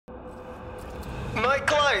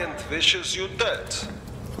client wishes you dead.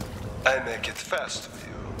 I make it fast for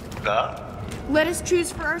you. Huh? Let us choose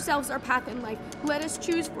for ourselves our path in life. Let us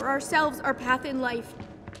choose for ourselves our path in life.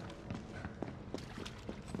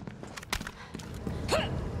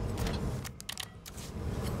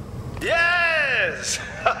 Yes!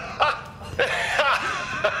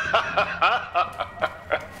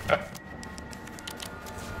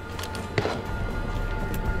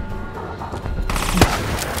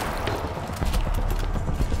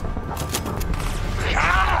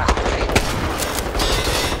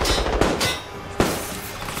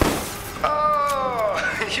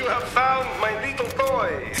 You have found my little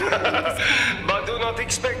toy. But do not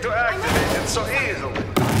expect to activate it so easily.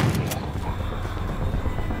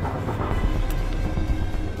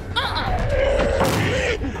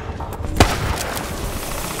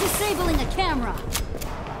 Disabling a camera.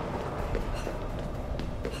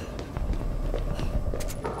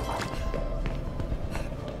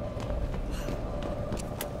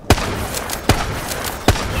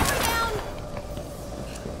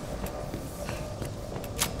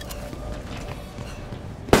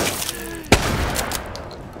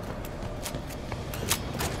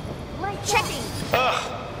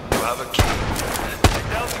 You have a key. I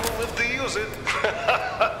doubt you will live to use it.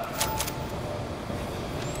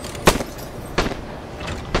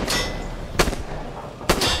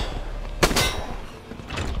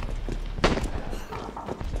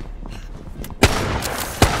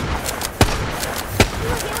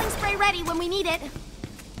 Healing spray ready when we need it.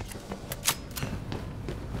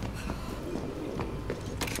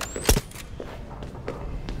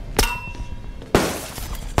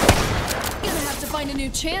 Find a new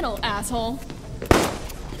channel, asshole.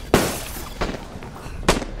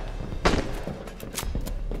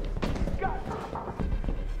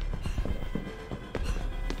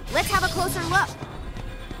 Let's have a closer look.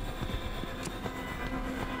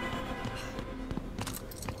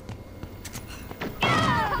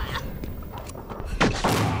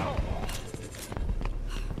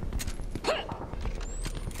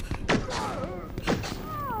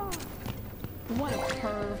 What a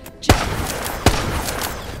perv.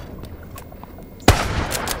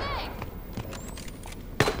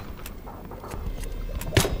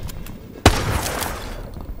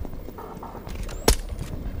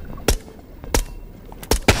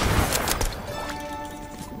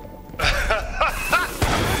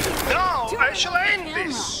 I shall end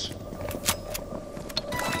this.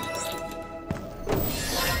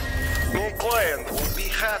 My client will be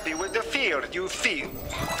happy with the fear you feel.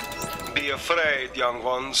 Be afraid, young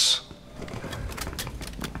ones.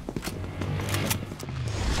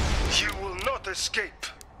 You will not escape.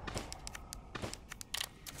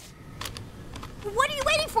 What are you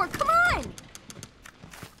waiting for? Come on!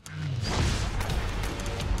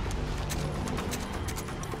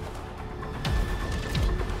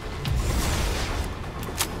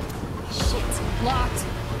 Locked.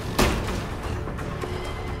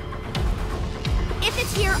 If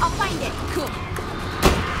it's here, I'll find it. Cool.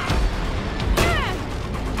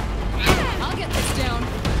 I'll get this down.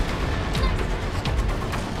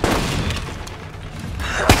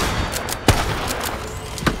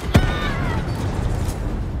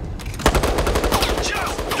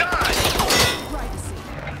 Just die! Privacy.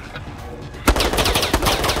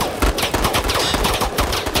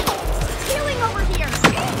 Healing over here!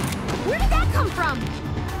 Where did that come from?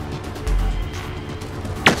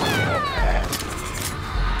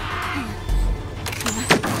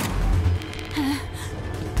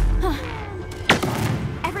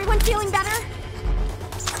 Everyone feeling better?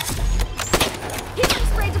 Healing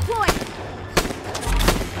spray deployed!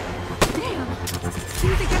 Damn!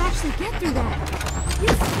 Didn't think I'd actually get through that. You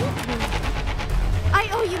saved me. I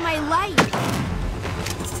owe you my life!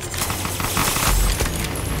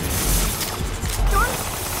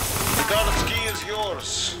 The guard's key is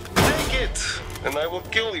yours. Take it, and I will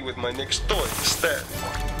kill you with my next toy instead.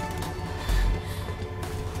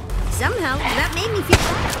 Somehow, that made me feel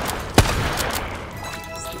better.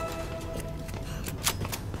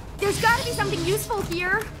 There's gotta be something useful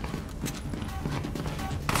here.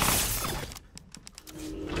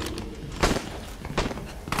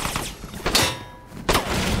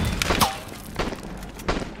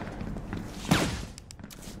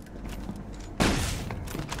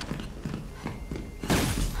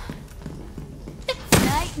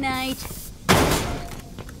 Night.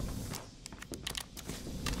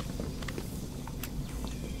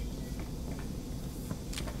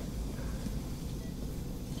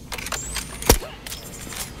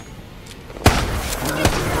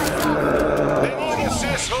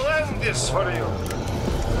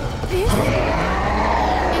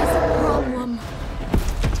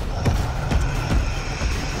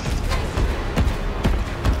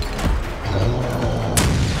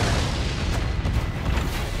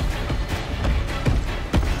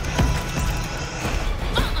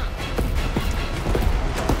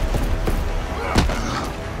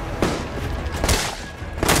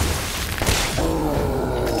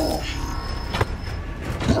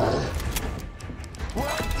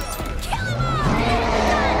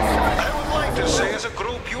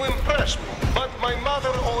 hope you impress me, but my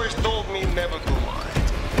mother always told me never to lie.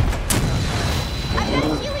 I've got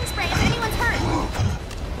a healing spray if anyone's hurt.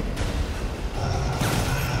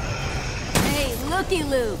 Hey,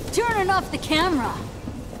 looky-loo, turning off the camera.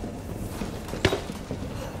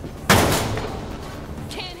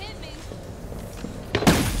 Can't hit me.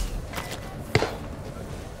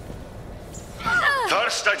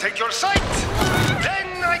 First I take your sight,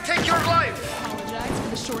 then I take your life. Apologize for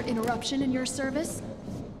the short interruption in your service.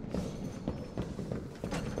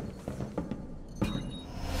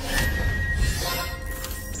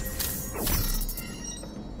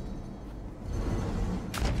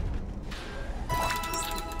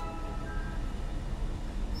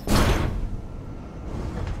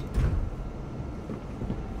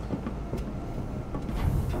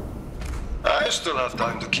 I still have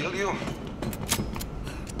time to kill you.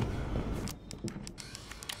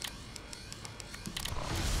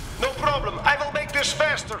 No problem. I will make this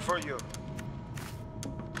faster for you.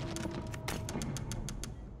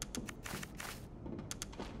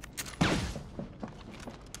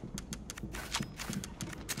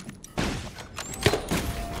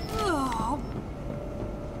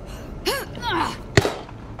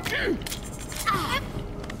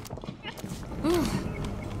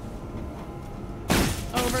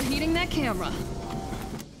 Overheating that camera.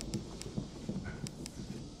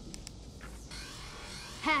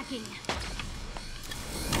 Hacking.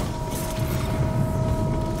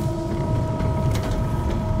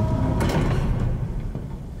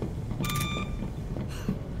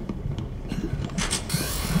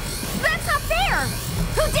 That's not fair!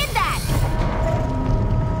 Who did that?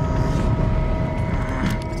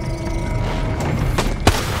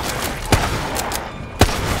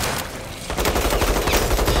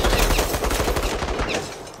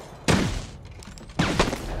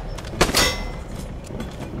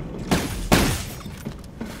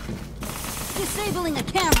 Disabling a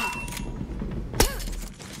camera.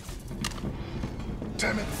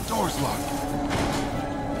 Damn it, the door's locked.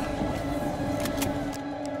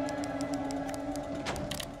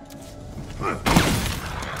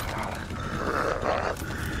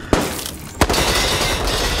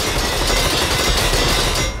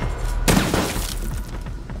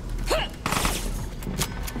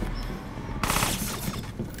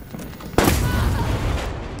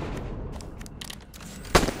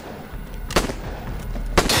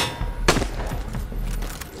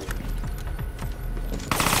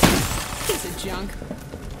 Piece of junk.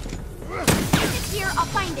 If it's here, I'll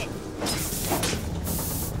find it.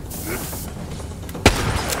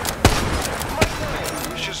 My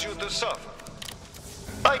mind wishes you to suffer.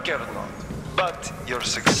 I care not, but your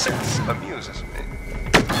success amuses me.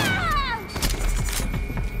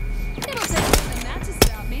 It'll take more than that to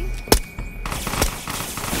stop me.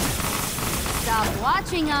 Stop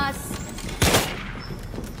watching us.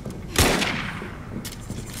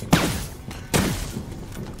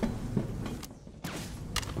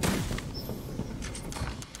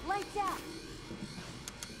 Lights out.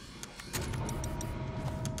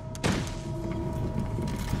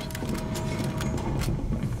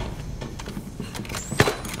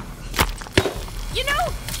 You know,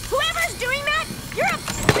 whoever's doing that, you're a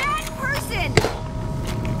bad person!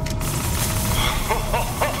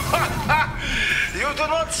 You do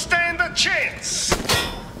not stand a chance.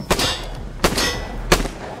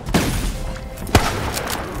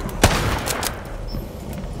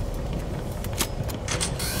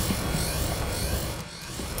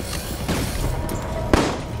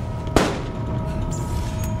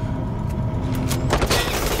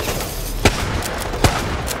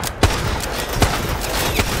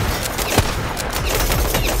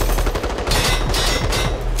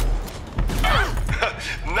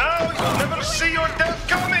 Now you'll never see your death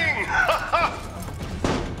coming!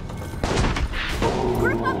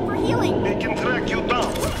 Group up for healing. They can track you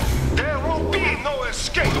down. There will be no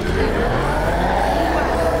escape.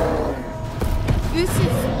 This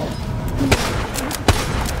is...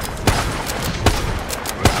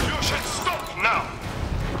 You should stop now.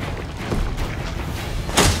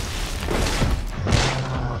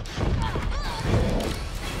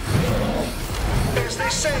 As they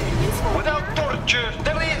say, without torture,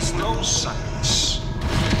 there is no science.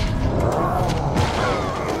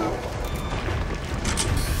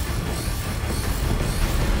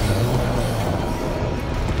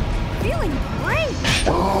 Feeling great!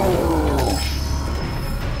 Oh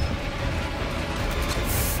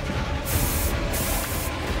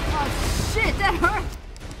shit, that hurt.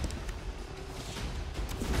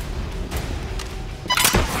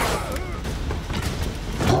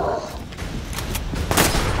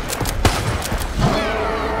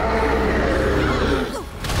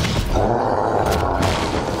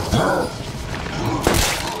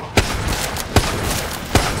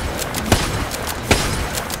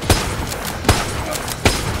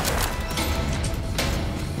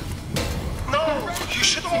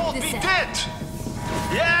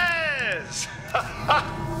 Yes!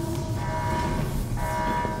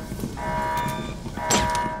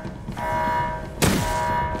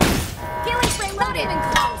 Healing spray Not loaded. even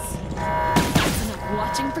close. That's enough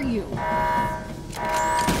watching for you.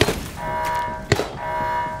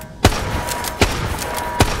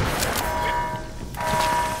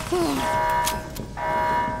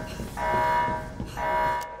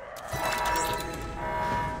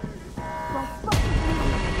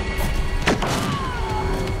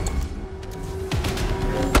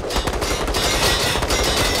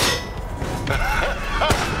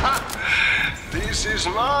 This is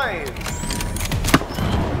mine.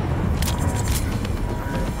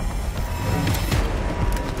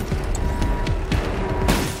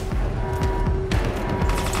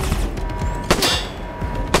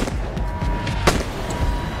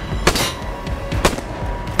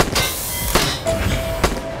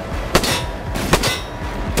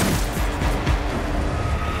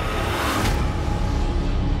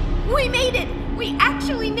 We made it! We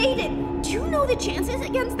actually made it! Do you know the chances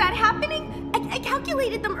against that happening? I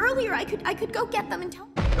calculated them earlier. I could go get them and tell.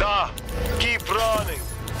 Ah, keep running.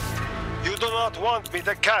 You do not want me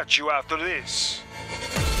to catch you after this.